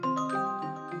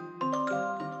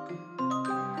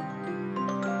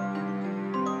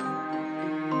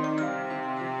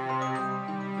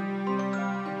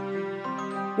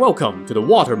Welcome to the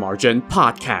Water Margin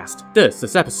Podcast. This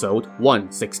is episode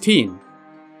 116.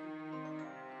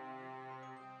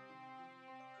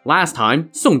 Last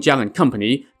time, Song Jiang and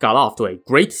company got off to a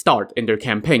great start in their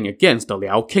campaign against the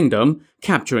Liao kingdom,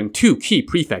 capturing 2 key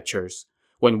prefectures.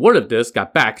 When word of this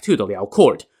got back to the Liao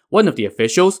court, one of the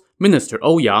officials, Minister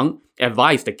Ouyang,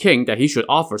 advised the king that he should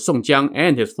offer Song Jiang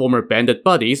and his former bandit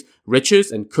buddies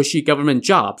riches and cushy government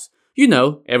jobs. You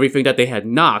know, everything that they had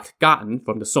not gotten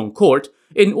from the Song court,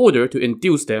 in order to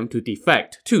induce them to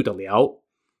defect to the Liao.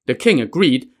 The king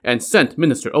agreed and sent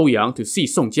Minister Ouyang to see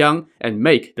Song Jiang and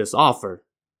make this offer.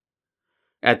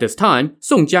 At this time,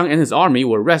 Song Jiang and his army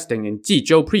were resting in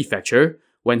Jizhou Prefecture.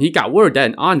 When he got word that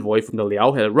an envoy from the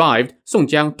Liao had arrived, Song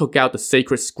Jiang took out the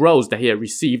sacred scrolls that he had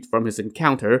received from his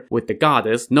encounter with the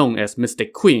goddess known as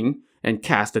Mystic Queen and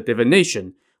cast a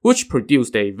divination, which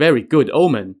produced a very good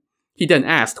omen. He then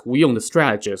asked Wu Yong the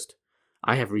strategist,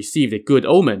 "I have received a good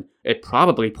omen. It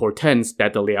probably portends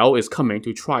that the Liao is coming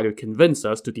to try to convince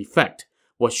us to defect.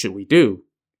 What should we do?"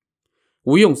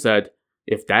 Wu Yong said,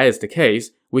 "If that is the case,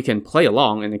 we can play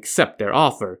along and accept their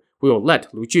offer. We will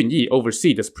let Lu Junyi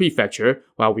oversee this prefecture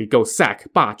while we go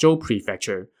sack Bazhou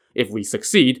Prefecture. If we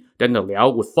succeed, then the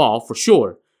Liao would fall for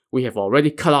sure. We have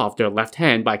already cut off their left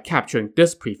hand by capturing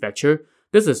this prefecture.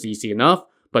 This is easy enough,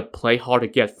 but play hard to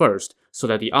get first, so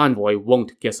that the envoy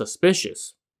won't get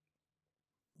suspicious."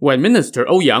 When Minister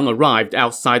Ouyang arrived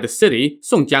outside the city,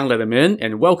 Song Jiang let him in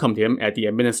and welcomed him at the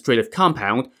administrative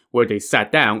compound, where they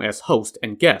sat down as host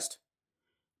and guest.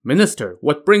 "Minister,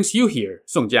 what brings you here?"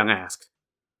 Song Jiang asked.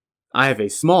 "I have a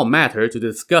small matter to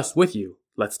discuss with you.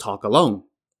 Let's talk alone."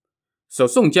 So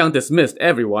Song Jiang dismissed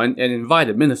everyone and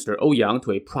invited Minister Ouyang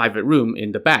to a private room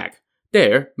in the back.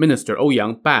 There, Minister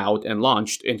Ouyang bowed and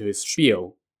launched into his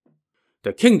spiel.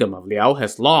 "The kingdom of Liao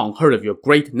has long heard of your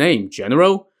great name,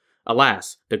 General.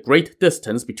 Alas, the great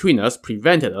distance between us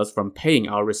prevented us from paying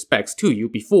our respects to you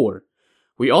before.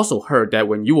 We also heard that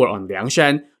when you were on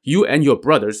Liangshan, you and your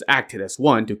brothers acted as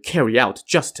one to carry out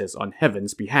justice on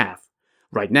heaven's behalf.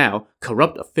 Right now,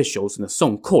 corrupt officials in the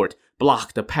Song court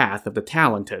block the path of the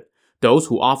talented. Those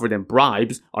who offer them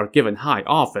bribes are given high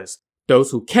office. Those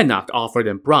who cannot offer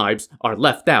them bribes are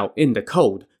left out in the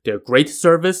cold, their great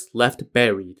service left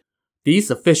buried. These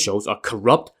officials are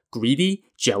corrupt, greedy,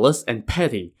 jealous, and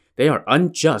petty. They are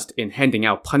unjust in handing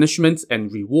out punishments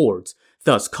and rewards,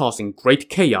 thus causing great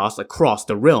chaos across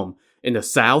the realm. In the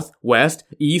south, west,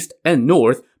 east, and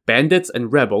north, bandits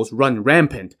and rebels run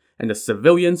rampant, and the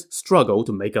civilians struggle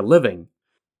to make a living.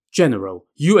 General,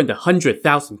 you and the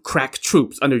 100,000 crack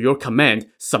troops under your command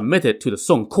submitted to the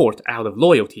Song court out of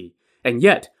loyalty, and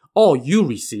yet all you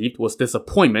received was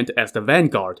disappointment as the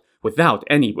vanguard, without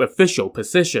any official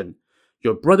position.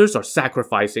 Your brothers are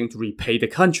sacrificing to repay the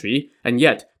country, and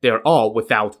yet they are all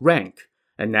without rank.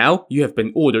 And now you have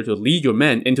been ordered to lead your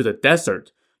men into the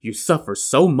desert. You suffer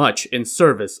so much in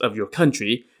service of your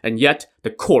country, and yet the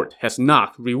court has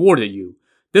not rewarded you.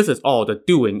 This is all the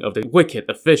doing of the wicked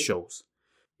officials.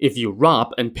 If you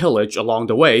rob and pillage along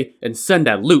the way and send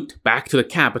that loot back to the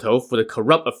capital for the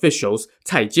corrupt officials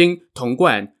Caijing,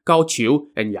 Tongguan, Gaoqiu,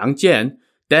 and Yang Jian,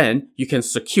 then you can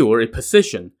secure a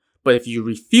position. But if you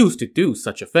refuse to do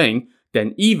such a thing,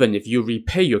 then even if you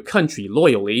repay your country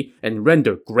loyally and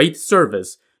render great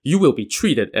service, you will be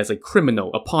treated as a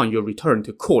criminal upon your return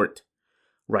to court.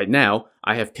 Right now,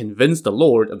 I have convinced the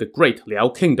lord of the great Liao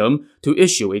kingdom to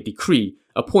issue a decree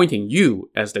appointing you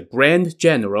as the grand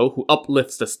general who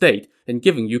uplifts the state and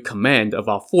giving you command of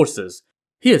our forces.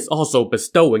 He is also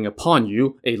bestowing upon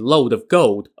you a load of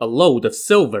gold, a load of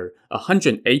silver,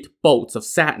 108 bolts of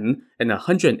satin, and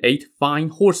 108 fine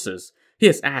horses. He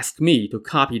has asked me to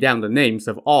copy down the names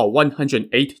of all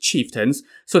 108 chieftains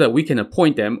so that we can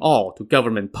appoint them all to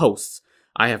government posts.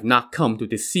 I have not come to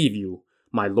deceive you.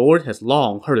 My lord has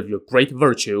long heard of your great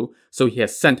virtue, so he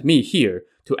has sent me here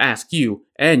to ask you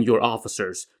and your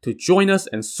officers to join us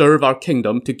and serve our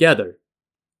kingdom together."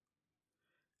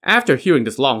 After hearing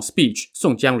this long speech,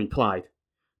 Song Jiang replied,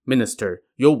 "Minister,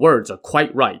 your words are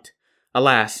quite right.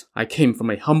 Alas, I came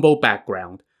from a humble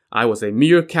background. I was a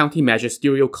mere county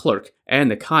magisterial clerk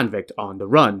and a convict on the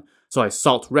run, so I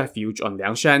sought refuge on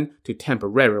Liangshan to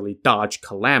temporarily dodge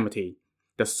calamity.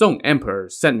 The Song Emperor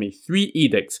sent me 3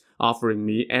 edicts offering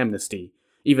me amnesty.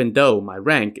 Even though my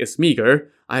rank is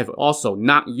meager, I have also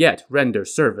not yet rendered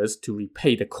service to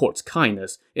repay the court's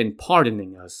kindness in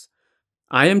pardoning us.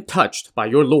 I am touched by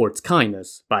your lord's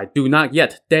kindness, but I do not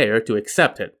yet dare to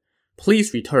accept it.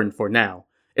 Please return for now.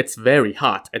 It's very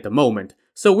hot at the moment,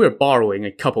 so we're borrowing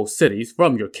a couple cities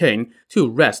from your king to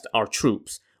rest our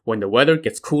troops. When the weather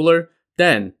gets cooler,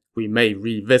 then we may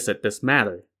revisit this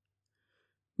matter."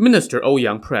 Minister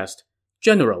Ouyang pressed,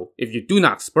 General, if you do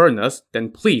not spurn us, then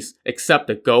please accept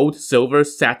the gold, silver,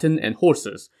 satin, and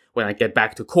horses. When I get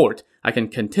back to court, I can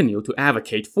continue to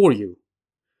advocate for you.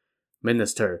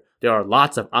 Minister, there are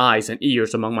lots of eyes and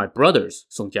ears among my brothers,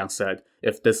 Song Jiang said.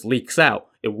 If this leaks out,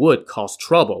 it would cause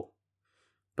trouble.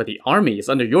 But the army is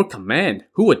under your command.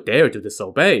 Who would dare to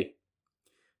disobey?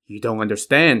 You don't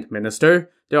understand,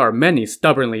 Minister. There are many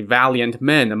stubbornly valiant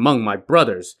men among my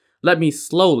brothers. Let me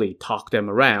slowly talk them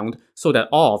around so that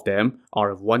all of them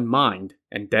are of one mind,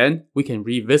 and then we can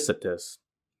revisit this.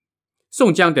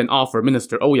 Song Jiang then offered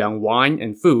Minister Ouyang wine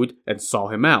and food and saw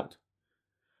him out.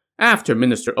 After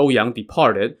Minister Ouyang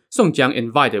departed, Song Jiang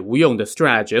invited Wu Yong the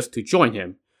strategist to join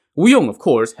him. Wu Yong, of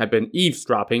course, had been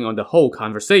eavesdropping on the whole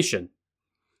conversation.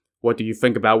 What do you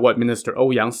think about what Minister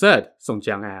Ouyang said? Song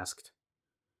Jiang asked.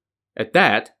 At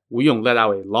that, Wu Yong let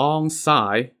out a long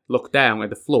sigh, looked down at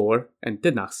the floor, and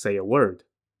did not say a word.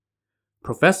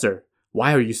 Professor,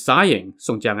 why are you sighing?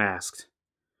 Song Jiang asked.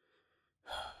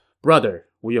 Brother,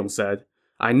 Wu Yong said,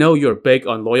 I know you're big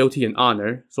on loyalty and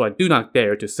honor, so I do not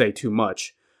dare to say too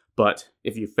much. But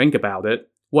if you think about it,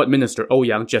 what Minister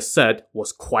Ouyang just said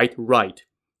was quite right.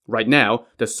 Right now,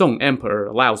 the Song Emperor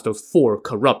allows those 4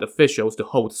 corrupt officials to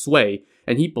hold sway,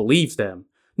 and he believes them.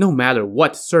 No matter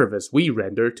what service we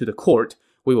render to the court,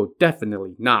 we will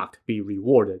definitely not be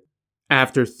rewarded.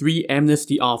 After 3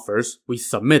 amnesty offers, we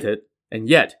submitted, and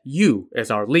yet you, as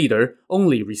our leader,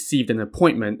 only received an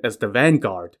appointment as the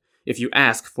vanguard. If you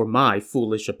ask for my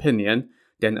foolish opinion,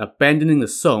 then abandoning the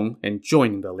Song and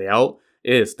joining the Liao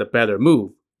is the better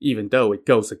move, even though it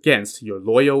goes against your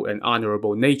loyal and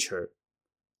honorable nature.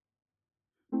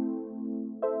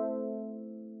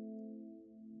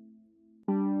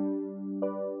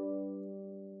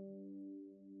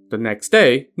 The next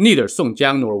day, neither Song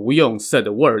Jiang nor Wu Yong said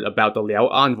a word about the Liao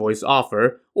envoy's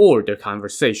offer or their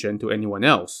conversation to anyone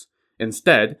else.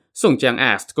 Instead, Song Jiang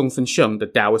asked Gongsun Sheng, the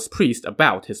Taoist priest,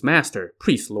 about his master,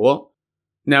 Priest Luo.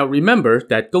 Now remember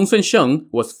that Gongsun Sheng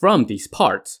was from these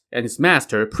parts, and his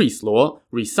master, Priest Luo,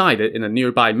 resided in a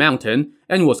nearby mountain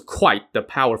and was quite the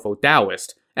powerful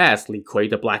Taoist, as Li Kui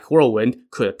the Black Whirlwind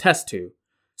could attest to.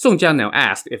 Song Jiang now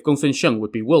asked if Gongsun Sheng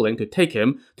would be willing to take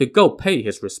him to go pay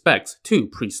his respects to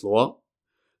Priest Luo.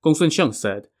 Gongsun Sheng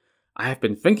said, I have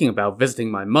been thinking about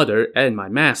visiting my mother and my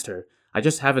master. I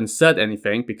just haven't said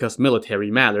anything because military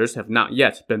matters have not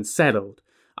yet been settled.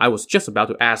 I was just about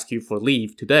to ask you for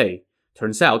leave today.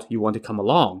 Turns out you want to come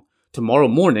along. Tomorrow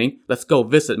morning, let's go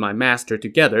visit my master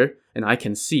together, and I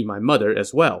can see my mother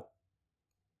as well.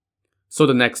 So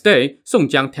the next day, Song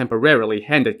Jiang temporarily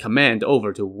handed command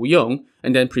over to Wu Yong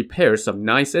and then prepared some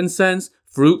nice incense,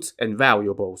 fruits, and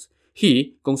valuables.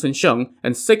 He, Gongsun Sheng,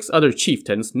 and 6 other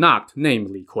chieftains not named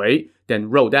Li Kui, then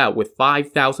rode out with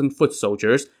 5,000 foot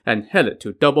soldiers and headed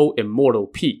to Double Immortal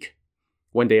Peak.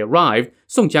 When they arrived,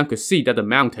 Song Jiang could see that the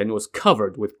mountain was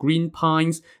covered with green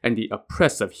pines and the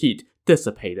oppressive heat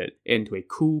dissipated into a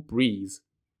cool breeze.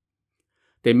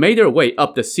 They made their way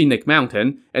up the scenic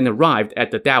mountain and arrived at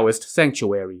the Taoist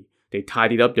sanctuary. They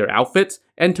tidied up their outfits,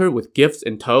 entered with gifts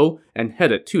in tow, and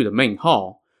headed to the main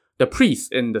hall. The priests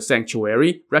in the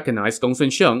sanctuary recognized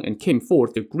Gongsun Sheng and came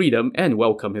forth to greet him and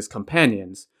welcome his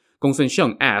companions. Gongsun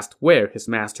Sheng asked where his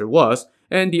master was,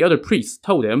 and the other priests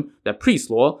told him that Priest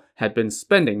Luo had been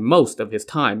spending most of his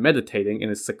time meditating in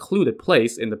a secluded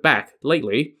place in the back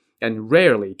lately, and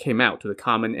rarely came out to the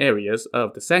common areas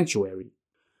of the sanctuary.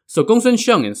 So Gongsun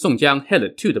Sheng and Song Jiang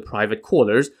headed to the private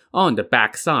quarters on the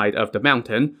back side of the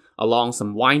mountain, along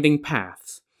some winding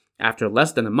paths. After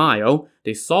less than a mile,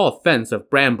 they saw a fence of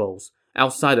brambles.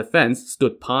 Outside the fence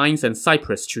stood pines and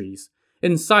cypress trees.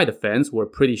 Inside the fence were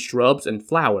pretty shrubs and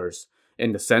flowers.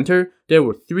 In the center, there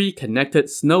were 3 connected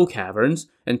snow caverns,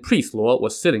 and Priest Luo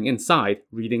was sitting inside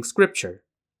reading scripture.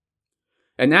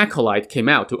 An acolyte came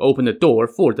out to open the door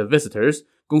for the visitors.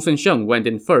 Gongsun Sheng went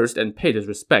in first and paid his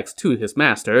respects to his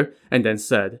master, and then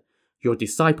said, Your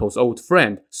disciple's old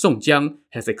friend, Song Jiang,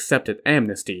 has accepted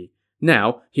amnesty.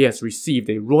 Now, he has received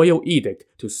a royal edict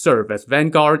to serve as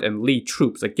vanguard and lead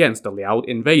troops against the Liao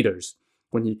invaders.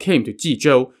 When he came to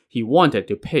Jizhou, he wanted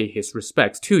to pay his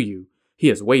respects to you. He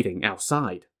is waiting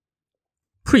outside.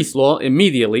 Priest Luo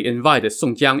immediately invited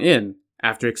Song Jiang in.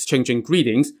 After exchanging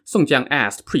greetings, Song Jiang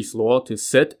asked Priest Luo to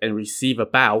sit and receive a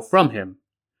bow from him.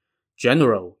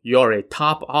 General, you are a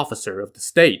top officer of the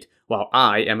state, while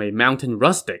I am a mountain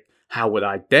rustic. How would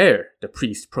I dare? The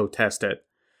priest protested.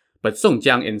 But Song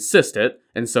Jiang insisted,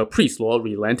 and so Priest Luo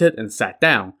relented and sat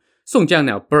down. Song Jiang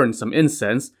now burned some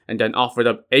incense and then offered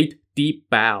up 8 deep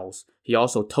bows. He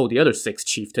also told the other 6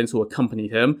 chieftains who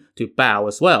accompanied him to bow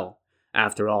as well.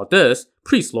 After all this,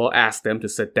 Priest Luo asked them to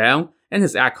sit down, and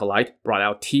his acolyte brought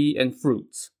out tea and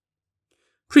fruits.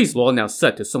 Priest Luo now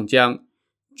said to Song Jiang,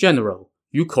 General,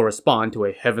 you correspond to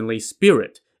a heavenly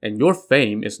spirit, and your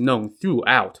fame is known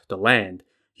throughout the land.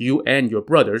 You and your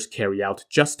brothers carry out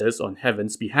justice on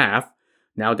heaven's behalf.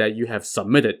 Now that you have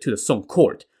submitted to the Song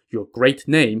court, your great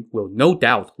name will no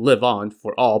doubt live on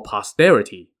for all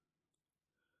posterity.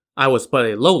 I was but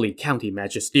a lowly county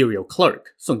magisterial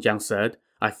clerk, Song Jiang said.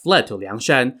 I fled to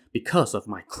Liangshan because of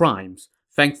my crimes.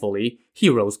 Thankfully,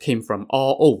 heroes came from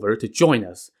all over to join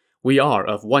us. We are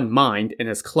of one mind and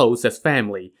as close as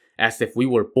family, as if we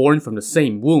were born from the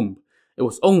same womb. It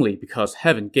was only because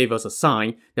heaven gave us a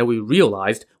sign that we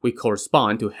realized we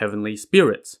correspond to heavenly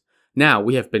spirits. Now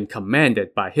we have been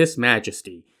commanded by His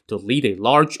Majesty to lead a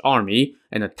large army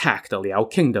and attack the Liao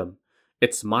kingdom.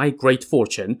 It's my great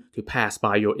fortune to pass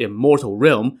by your immortal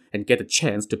realm and get a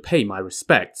chance to pay my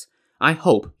respects. I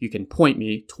hope you can point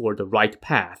me toward the right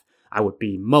path. I would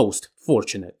be most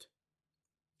fortunate.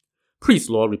 Priest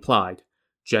Luo replied,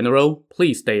 General,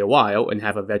 please stay a while and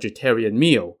have a vegetarian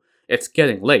meal. It's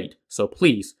getting late, so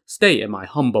please stay at my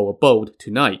humble abode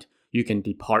tonight. You can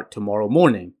depart tomorrow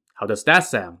morning. How does that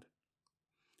sound?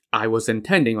 I was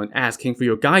intending on asking for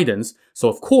your guidance, so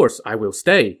of course I will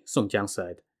stay, Song Jiang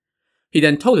said. He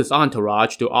then told his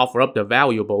entourage to offer up the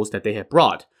valuables that they had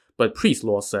brought, but Priest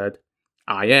Luo said,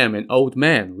 I am an old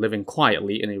man living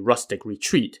quietly in a rustic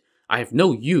retreat. I have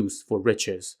no use for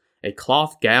riches. A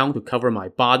cloth gown to cover my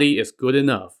body is good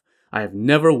enough. I have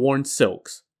never worn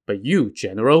silks. But you,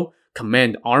 General,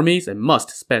 command armies and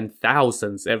must spend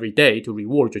thousands every day to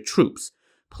reward your troops.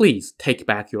 Please take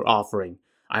back your offering.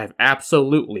 I have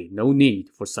absolutely no need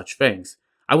for such things.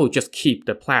 I will just keep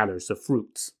the platters of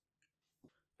fruits.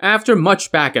 After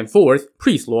much back and forth,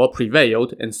 Priest Luo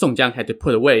prevailed and Song Jiang had to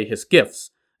put away his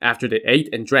gifts. After they ate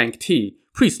and drank tea,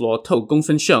 Priest Luo told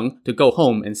Gongsun Sheng to go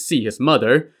home and see his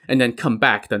mother, and then come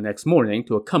back the next morning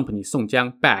to accompany Song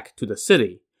Jiang back to the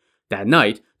city. That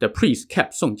night, the priest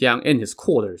kept Song Jiang in his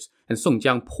quarters, and Song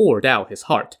Jiang poured out his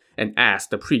heart and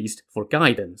asked the priest for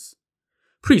guidance.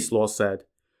 Priest Luo said,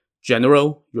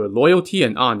 General, your loyalty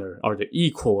and honor are the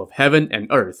equal of heaven and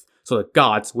earth, so the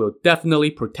gods will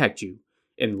definitely protect you.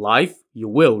 In life, you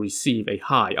will receive a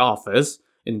high office.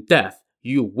 In death,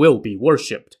 you will be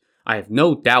worshipped. I have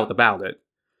no doubt about it.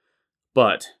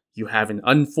 But you have an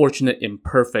unfortunate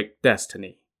imperfect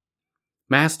destiny.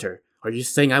 Master, are you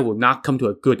saying I will not come to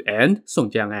a good end?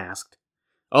 Song Jiang asked.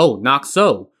 Oh, not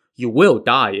so. You will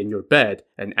die in your bed,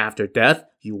 and after death,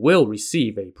 you will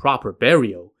receive a proper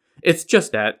burial. It's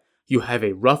just that you have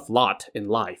a rough lot in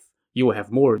life. You will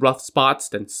have more rough spots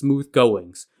than smooth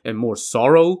goings, and more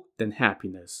sorrow than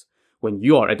happiness. When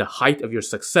you are at the height of your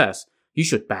success, you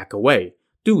should back away.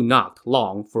 Do not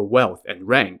long for wealth and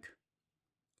rank.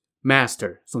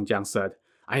 Master, Song Jiang said,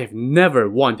 I have never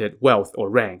wanted wealth or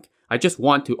rank. I just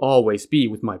want to always be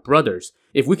with my brothers.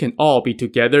 If we can all be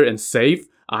together and safe,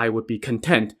 I would be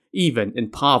content even in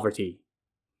poverty.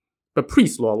 But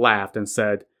Priest Luo laughed and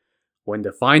said, When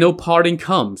the final parting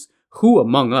comes, who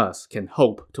among us can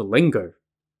hope to linger?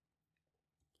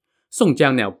 Song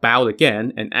Jiang now bowed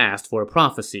again and asked for a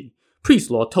prophecy.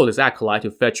 Priest Luo told his acolyte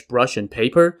to fetch brush and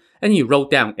paper, and he wrote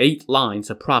down 8 lines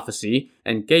of prophecy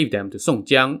and gave them to Song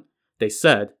Jiang. They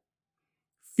said,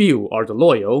 Few are the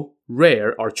loyal,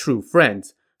 rare are true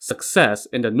friends. Success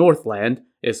in the Northland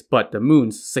is but the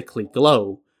moon's sickly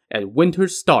glow. At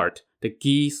winter's start, the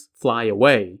geese fly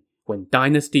away. When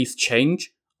dynasties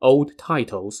change, old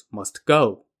titles must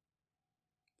go.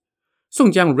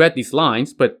 Song Jiang read these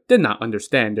lines but did not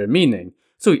understand their meaning,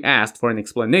 so he asked for an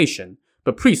explanation.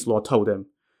 But Priest Luo told him,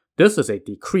 This is a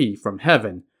decree from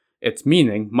heaven. Its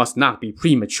meaning must not be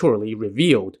prematurely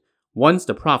revealed. Once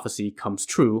the prophecy comes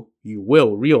true, you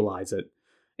will realize it.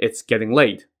 It's getting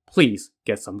late. Please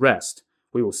get some rest.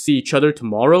 We will see each other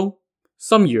tomorrow.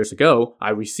 Some years ago,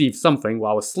 I received something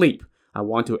while asleep. I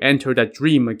want to enter that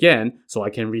dream again so I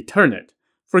can return it.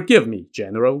 Forgive me,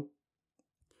 General.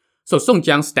 So Song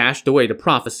Jiang stashed away the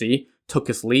prophecy, took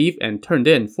his leave, and turned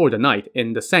in for the night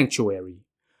in the sanctuary.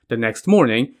 The next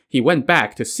morning, he went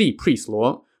back to see Priest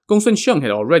Luo. Gongsun Sheng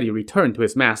had already returned to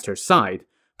his master's side.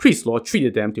 Priest Luo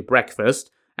treated them to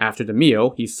breakfast. After the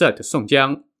meal, he said to Song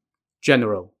Jiang,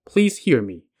 General, please hear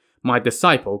me. My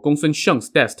disciple Gongsun Sheng's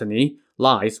destiny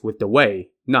lies with the Wei,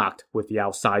 not with the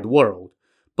outside world.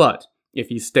 But if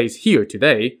he stays here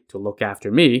today to look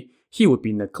after me, he would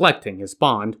be neglecting his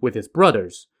bond with his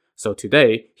brothers. So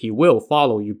today, he will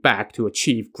follow you back to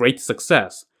achieve great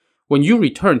success. When you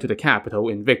return to the capital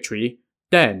in victory,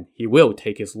 then he will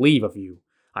take his leave of you.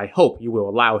 I hope you will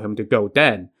allow him to go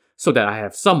then, so that I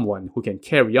have someone who can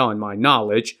carry on my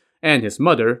knowledge, and his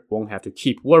mother won't have to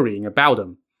keep worrying about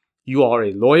him. You are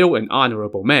a loyal and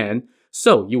honorable man,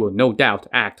 so you will no doubt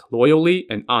act loyally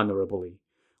and honorably.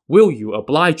 Will you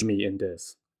oblige me in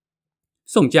this?"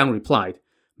 Song Jiang replied,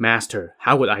 "Master,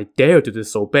 how would I dare to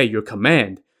disobey your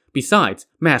command? Besides,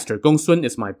 Master Gongsun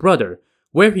is my brother.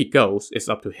 Where he goes is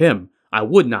up to him. I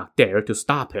would not dare to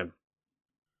stop him."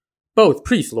 Both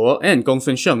Priest Luo and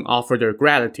Gongsun Sheng offered their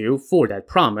gratitude for that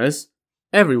promise.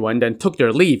 Everyone then took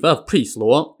their leave of Priest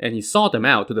Luo, and he saw them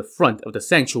out to the front of the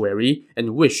sanctuary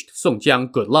and wished Song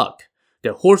Jiang good luck.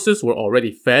 Their horses were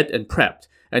already fed and prepped,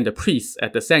 and the priests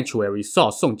at the sanctuary saw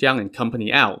Song Jiang and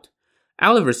company out.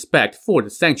 Out of respect for the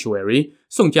sanctuary,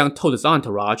 Song Jiang told his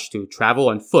entourage to travel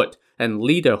on foot and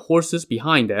lead their horses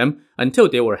behind them until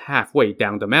they were halfway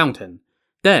down the mountain.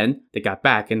 Then, they got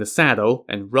back in the saddle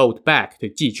and rode back to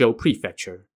Jizhou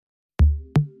Prefecture.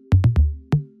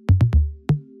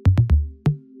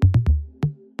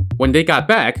 When they got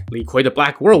back, Li Kui the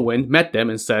Black Whirlwind met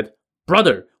them and said,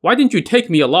 "Brother, why didn't you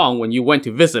take me along when you went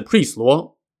to visit Priest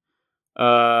Luo?"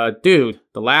 Dude,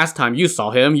 the last time you saw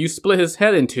him, you split his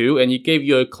head in two and he gave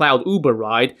you a cloud Uber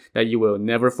ride that you will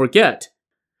never forget."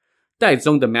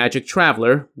 Daizong the Magic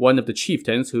Traveler, one of the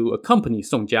chieftains who accompanied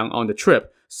Song Jiang on the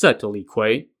trip, said to Li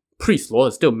Kui, "Priest Luo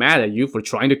is still mad at you for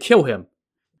trying to kill him."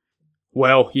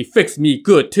 "Well, he fixed me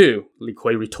good too," Li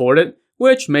Kui retorted,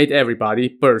 which made everybody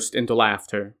burst into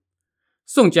laughter.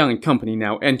 Song Jiang and company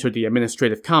now entered the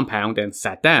administrative compound and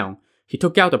sat down. He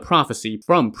took out the prophecy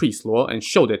from Priest Luo and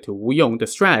showed it to Wu Yong the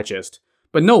strategist,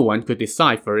 but no one could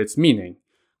decipher its meaning.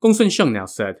 Gongsun Sheng now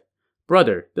said,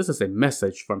 "Brother, this is a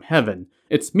message from heaven.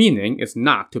 Its meaning is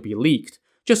not to be leaked.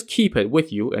 Just keep it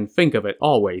with you and think of it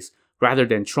always, rather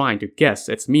than trying to guess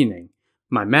its meaning.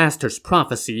 My master's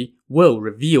prophecy will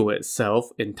reveal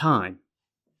itself in time."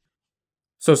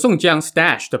 So Song Jiang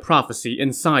stashed the prophecy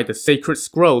inside the sacred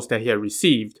scrolls that he had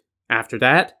received. After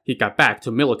that, he got back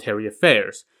to military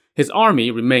affairs. His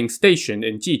army remained stationed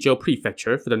in Jizhou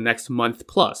Prefecture for the next month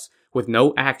plus, with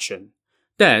no action.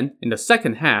 Then, in the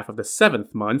second half of the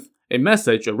 7th month, a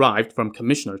message arrived from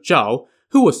Commissioner Zhao,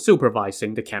 who was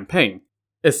supervising the campaign.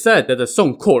 It said that the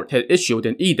Song court had issued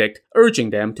an edict urging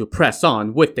them to press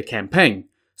on with the campaign.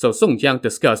 So Song Jiang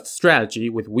discussed strategy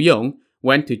with Wu Yong,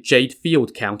 went to Jade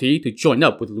Field County to join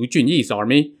up with Lu Junyi's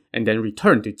army, and then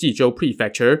returned to Jizhou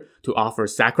Prefecture to offer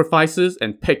sacrifices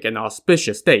and pick an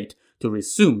auspicious date to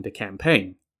resume the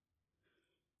campaign.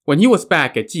 When he was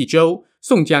back at Jizhou,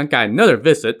 Song Jiang got another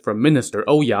visit from Minister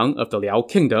Ouyang of the Liao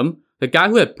Kingdom, the guy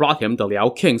who had brought him the Liao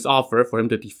King's offer for him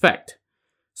to defect.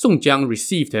 Song Jiang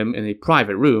received him in a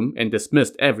private room and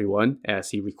dismissed everyone as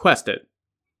he requested.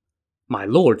 "My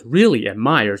lord really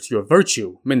admires your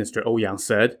virtue," Minister Ouyang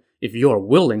said. "If you are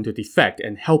willing to defect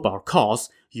and help our cause,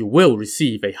 you will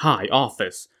receive a high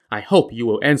office. I hope you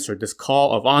will answer this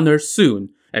call of honor soon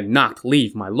and not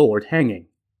leave my lord hanging."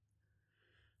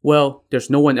 "Well,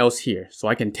 there's no one else here, so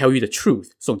I can tell you the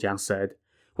truth," Song Jiang said.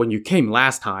 "When you came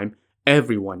last time,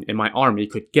 everyone in my army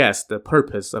could guess the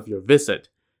purpose of your visit.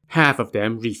 Half of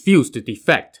them refused to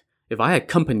defect. If I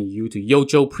accompany you to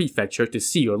Youzhou Prefecture to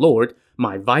see your lord,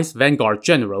 my Vice Vanguard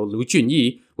General Lu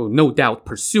Junyi will no doubt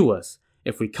pursue us.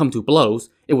 If we come to blows,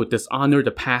 it would dishonor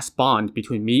the past bond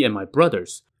between me and my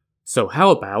brothers. So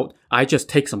how about I just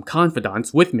take some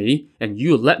confidants with me and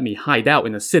you let me hide out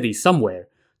in a city somewhere?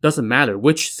 Doesn't matter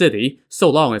which city, so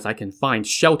long as I can find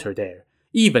shelter there.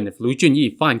 Even if Lu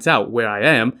Junyi finds out where I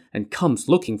am and comes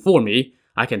looking for me,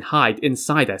 I can hide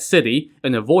inside that city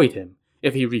and avoid him.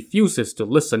 If he refuses to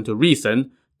listen to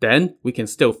reason, then we can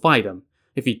still fight him.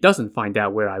 If he doesn't find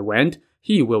out where I went,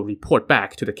 he will report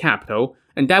back to the capital,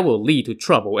 and that will lead to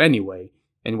trouble anyway.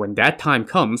 And when that time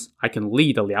comes, I can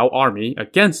lead the Liao army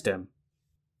against him."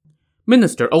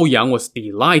 Minister Ouyang was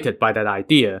delighted by that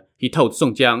idea. He told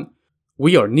Song Jiang,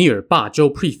 "We are near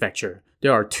Bazhou Prefecture.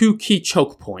 There are 2 key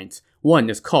choke points. One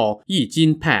is called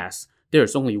Yijin Pass. There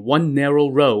is only one narrow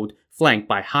road, flanked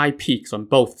by high peaks on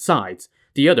both sides.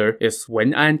 The other is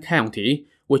Wen'an County,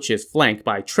 which is flanked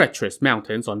by treacherous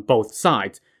mountains on both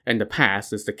sides, and the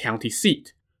pass is the county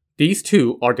seat. These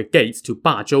 2 are the gates to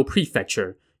Bazhou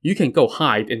Prefecture. You can go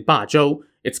hide in Bazhou.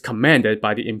 It's commanded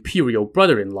by the imperial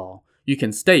brother-in-law. You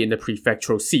can stay in the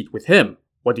prefectural seat with him.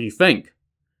 What do you think?"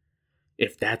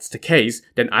 "If that's the case,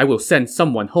 then I will send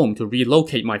someone home to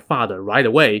relocate my father right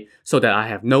away so that I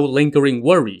have no lingering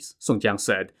worries," Song Jiang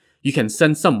said. "You can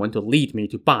send someone to lead me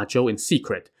to Bazhou in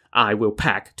secret. I will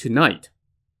pack tonight."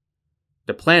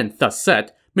 The plan thus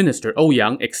set, Minister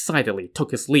Ouyang excitedly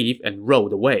took his leave and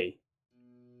rode away.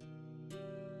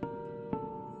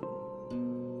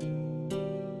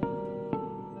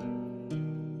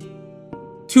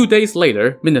 Two days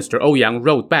later, Minister Ouyang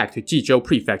rode back to Jizhou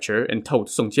Prefecture and told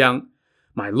Song Jiang,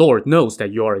 "My lord knows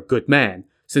that you are a good man.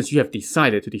 Since you have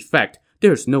decided to defect,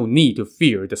 There's no need to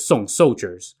fear the Song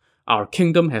soldiers. Our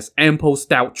kingdom has ample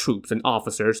stout troops and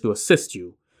officers to assist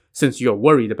you. Since you're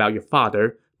worried about your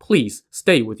father, please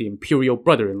stay with the imperial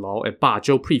brother-in-law at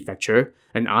Bazhou Prefecture,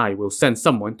 and I will send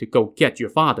someone to go get your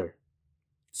father.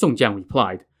 Song Jiang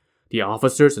replied, The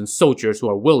officers and soldiers who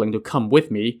are willing to come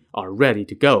with me are ready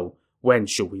to go. When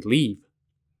should we leave?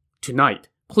 Tonight.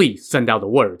 Please send out the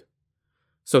word.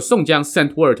 So Song Jiang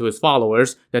sent word to his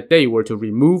followers that they were to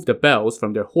remove the bells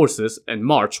from their horses and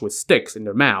march with sticks in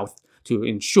their mouth to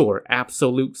ensure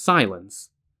absolute silence.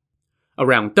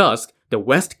 Around dusk, the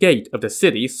west gate of the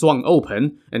city swung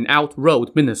open, and out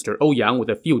rode Minister Ouyang with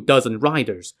a few dozen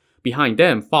riders. Behind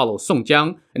them followed Song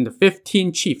Jiang and the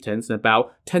 15 chieftains and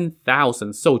about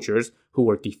 10,000 soldiers who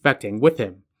were defecting with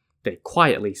him. They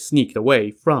quietly sneaked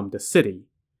away from the city.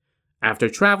 After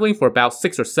traveling for about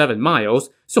 6 or 7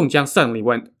 miles, Song Jiang suddenly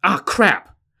went, "Ah,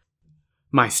 crap!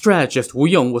 My strategist Wu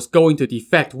Yong was going to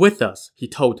defect with us," he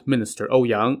told Minister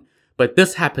Ouyang, "but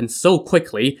this happened so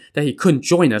quickly that he couldn't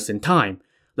join us in time.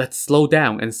 Let's slow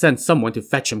down and send someone to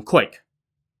fetch him quick."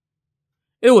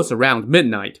 It was around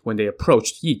midnight when they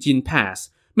approached Yijin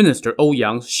Pass. Minister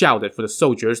Ouyang shouted for the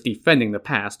soldiers defending the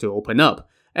pass to open up,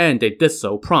 and they did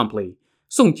so promptly.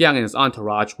 Song Jiang and his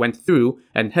entourage went through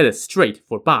and headed straight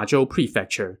for Bazhou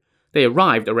Prefecture. They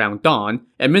arrived around dawn,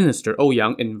 and Minister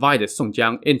Ouyang invited Song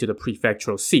Jiang into the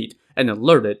prefectural seat and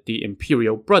alerted the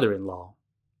imperial brother-in-law.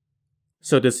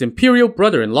 So this imperial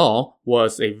brother-in-law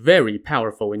was a very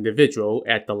powerful individual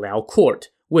at the Liao court,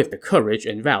 with the courage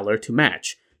and valor to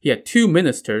match. He had 2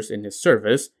 ministers in his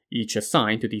service, each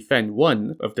assigned to defend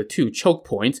one of the 2 choke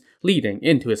points leading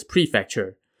into his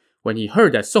prefecture. When he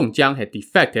heard that Song Jiang had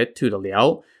defected to the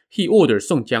Liao, he ordered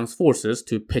Song Jiang's forces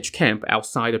to pitch camp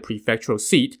outside the prefectural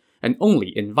seat and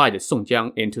only invited Song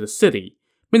Jiang into the city.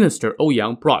 Minister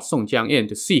Ouyang brought Song Jiang in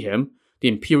to see him. The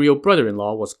imperial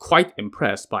brother-in-law was quite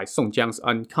impressed by Song Jiang's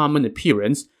uncommon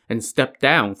appearance and stepped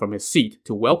down from his seat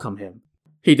to welcome him.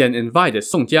 He then invited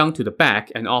Song Jiang to the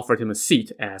back and offered him a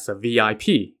seat as a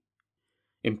VIP.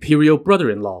 "Imperial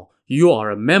brother-in-law, you are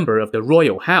a member of the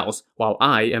royal house while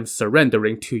I am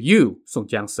surrendering to you," Song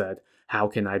Jiang said. "How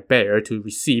can I bear to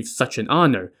receive such an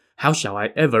honor? How shall I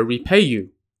ever repay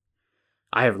you?"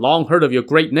 "I have long heard of your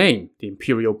great name," the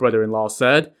imperial brother-in-law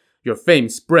said. "Your fame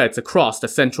spreads across the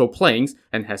central plains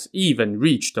and has even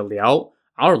reached the Liao.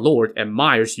 Our lord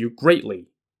admires you greatly.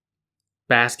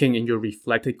 Basking in your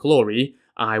reflected glory,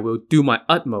 I will do my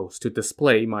utmost to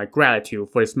display my gratitude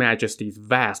for His Majesty's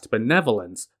vast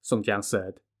benevolence," Song Jiang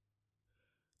said.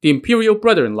 The imperial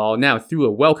brother-in-law now threw a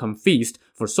welcome feast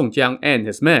for Song Jiang and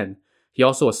his men. He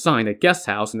also assigned a guest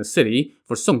house in the city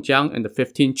for Song Jiang and the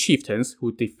 15 chieftains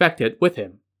who defected with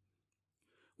him.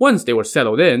 Once they were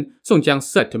settled in, Song Jiang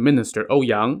said to Minister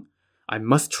Ouyang, "I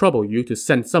must trouble you to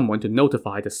send someone to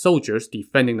notify the soldiers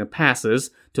defending the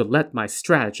passes to let my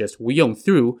strategist Wu Yong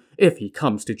through if he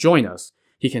comes to join us.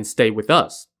 He can stay with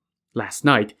us. Last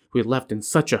night, we left in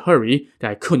such a hurry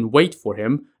that I couldn't wait for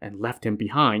him and left him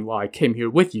behind while I came here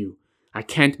with you. I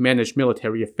can't manage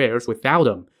military affairs without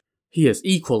him. He is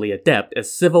equally adept at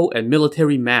civil and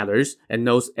military matters and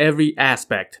knows every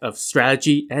aspect of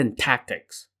strategy and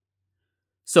tactics."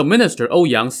 So Minister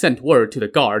Ouyang sent word to the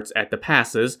guards at the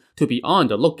passes to be on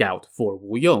the lookout for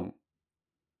Wu Yong.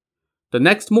 The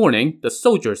next morning, the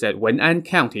soldiers at Wen'an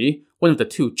County, one of the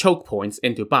 2 choke points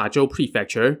into Bazhou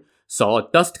Prefecture, saw a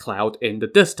dust cloud in the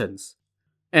distance.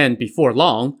 And before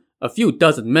long, a few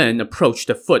dozen men approached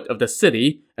the foot of the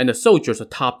city, and the soldiers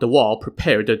atop the wall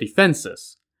prepared their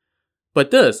defenses.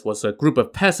 But this was a group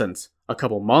of peasants, a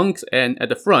couple monks, and at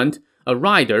the front, a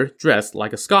rider dressed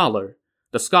like a scholar.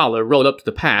 The scholar rode up to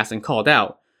the pass and called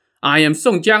out, "I am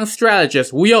Song Jiang's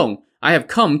strategist Wu Yong. I have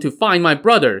come to find my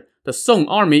brother. The Song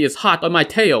army is hot on my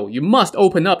tail. You must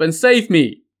open up and save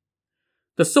me."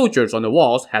 The soldiers on the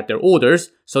walls had their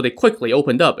orders, so they quickly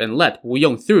opened up and let Wu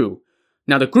Yong through.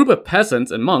 Now the group of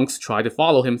peasants and monks tried to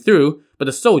follow him through, but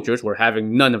the soldiers were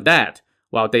having none of that.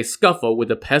 While they scuffled with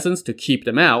the peasants to keep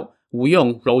them out, Wu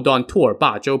Yong rode on toward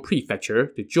Bazhou Prefecture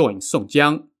to join Song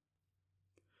Jiang.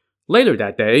 Later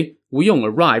that day, Wu Yong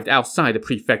arrived outside the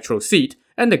prefectural seat,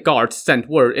 and the guards sent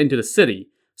word into the city.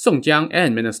 Song Jiang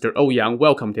and Minister Ouyang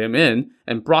welcomed him in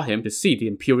and brought him to see the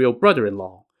imperial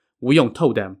brother-in-law. Wu Yong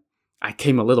told them, "I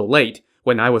came a little late.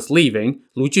 When I was leaving,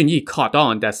 Lu Junyi caught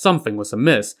on that something was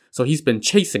amiss, so he's been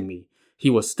chasing me. He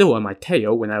was still on my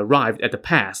tail when I arrived at the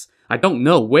pass. I don't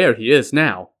know where he is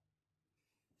now."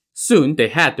 Soon they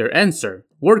had their answer.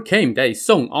 Word came that a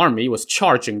Song army was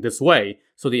charging this way,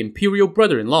 so the imperial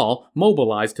brother-in-law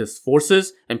mobilized his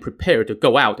forces and prepared to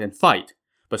go out and fight.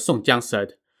 But Song Jiang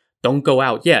said, "Don't go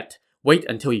out yet. Wait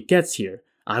until he gets here.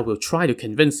 I will try to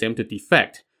convince him to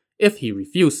defect. If he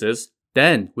refuses,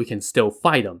 then we can still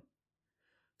fight him."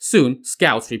 Soon,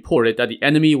 scouts reported that the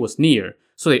enemy was near,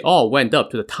 so they all went up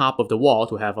to the top of the wall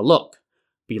to have a look.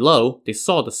 Below, they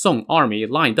saw the Song army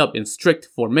lined up in strict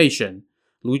formation.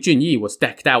 Lu Junyi was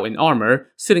decked out in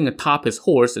armor, sitting atop his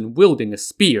horse and wielding a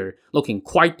spear, looking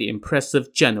quite the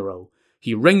impressive general.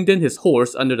 He reined in his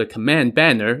horse under the command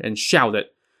banner and shouted,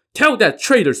 "Tell that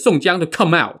traitor Song Jiang to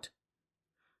come out!"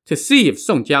 To see if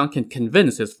Song Jiang can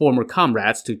convince his former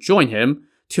comrades to join him,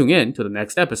 tune in to the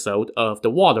next episode of the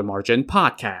Water Margin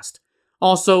podcast.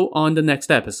 Also, on the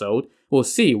next episode, we'll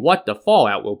see what the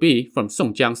fallout will be from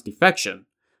Song Jiang's defection.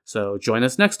 So join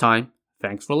us next time.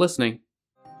 Thanks for listening.